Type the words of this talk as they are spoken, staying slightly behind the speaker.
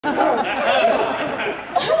One,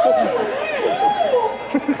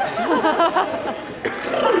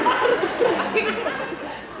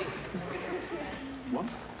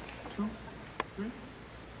 two, three.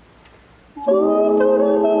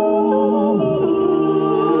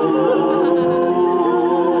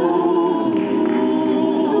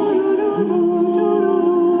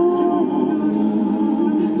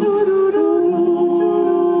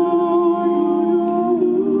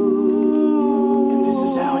 And this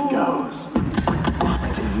is how it goes.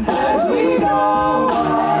 As we go,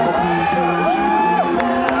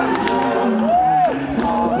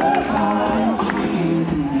 all the times we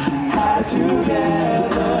had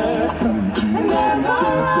together, and as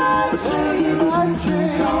our lives change,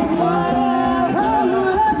 come whatever,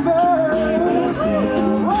 we'll still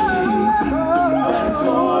be friends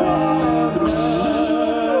forever.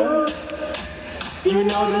 You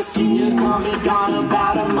know the senior's gonna be gone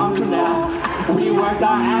about a month from now. We worked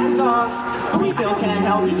our asses off, we still can't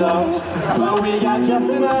help you though. But we got just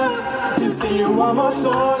enough to see you one more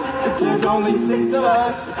song. There's only 6 of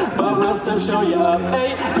us, but we'll still show you up.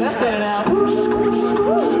 Hey, let's get it out. We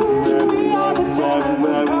are the time of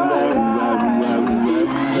our lives.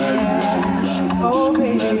 Oh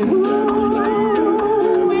baby,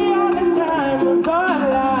 we are the time of our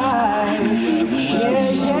lives.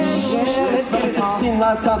 Yeah. Let's get it. 16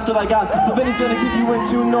 last cops that I got. But Vinny's gonna keep you in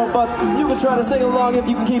tune, no buts. You can try to sing along if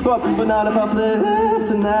you can keep up, but not if I flip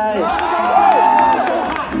tonight.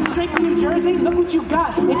 Straight from New Jersey, look what you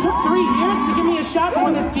got. It took 3 years to give me a shot, but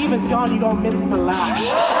when this diva's gone, you gon' miss us a lot.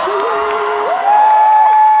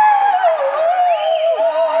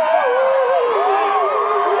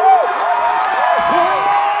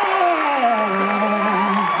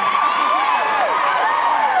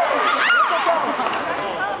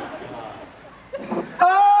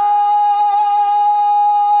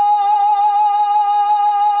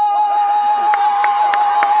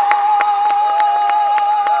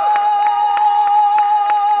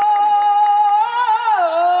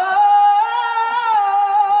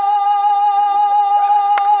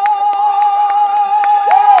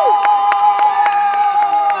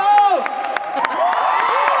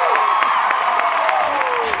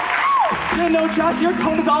 No, Josh, your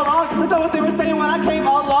tone is all wrong. Is that what they were saying when I came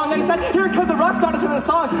all along? They said, here comes a rock star to the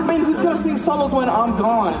song. I mean, who's gonna sing solos when I'm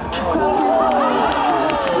gone?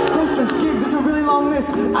 Posters, gigs, it's a really long list.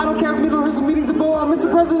 I don't care if middle rehearsal meetings are bored. Mr.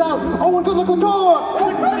 President out. Oh, and good luck with tour.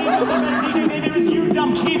 DJ, maybe it was you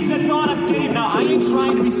dumb kids that thought of Dave. Now, I ain't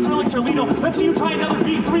trying to be Skrillex or Lethal. Let's see you try another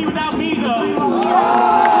B3 without me, though.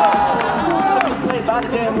 Played by the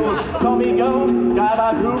damn rules. Call me go, guy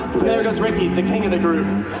by groove. There goes Ricky, the king of the group.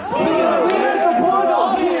 Speaking of leaders, the boys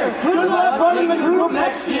all here. Good luck running the group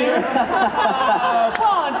next year.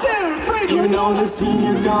 1, 2, 3. You know the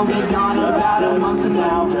senior's gonna be gone about a month from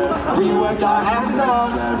now. We worked our asses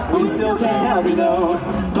off, we still can't help you though.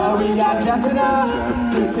 But we got just enough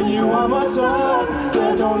to see you one more song.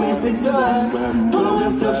 There's only 6 of us, but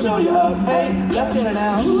we'll still show you up. Hey, let's get it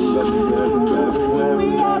now.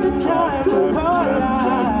 We are the time of our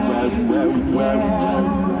lives. Yeah.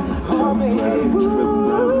 Oh baby,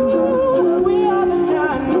 we are the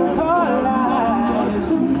time of our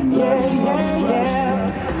lives. Yeah.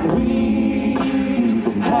 We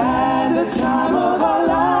had the time of our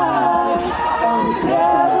lives, and we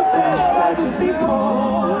never felt like this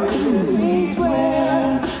before. This we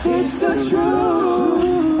swear it's the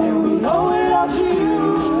truth, and we owe it all to you.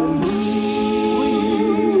 We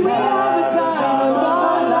had the time of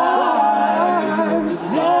our lives,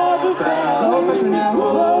 never felt this way.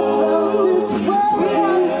 We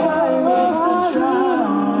had the time of our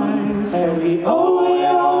lives, and we owe it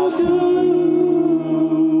all to you.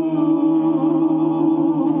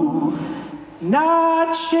 Not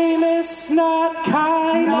shameless, not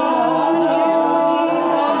kind, not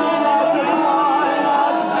giving, not decline,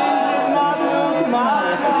 not singeing, not look,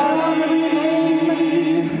 not kind,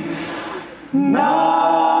 not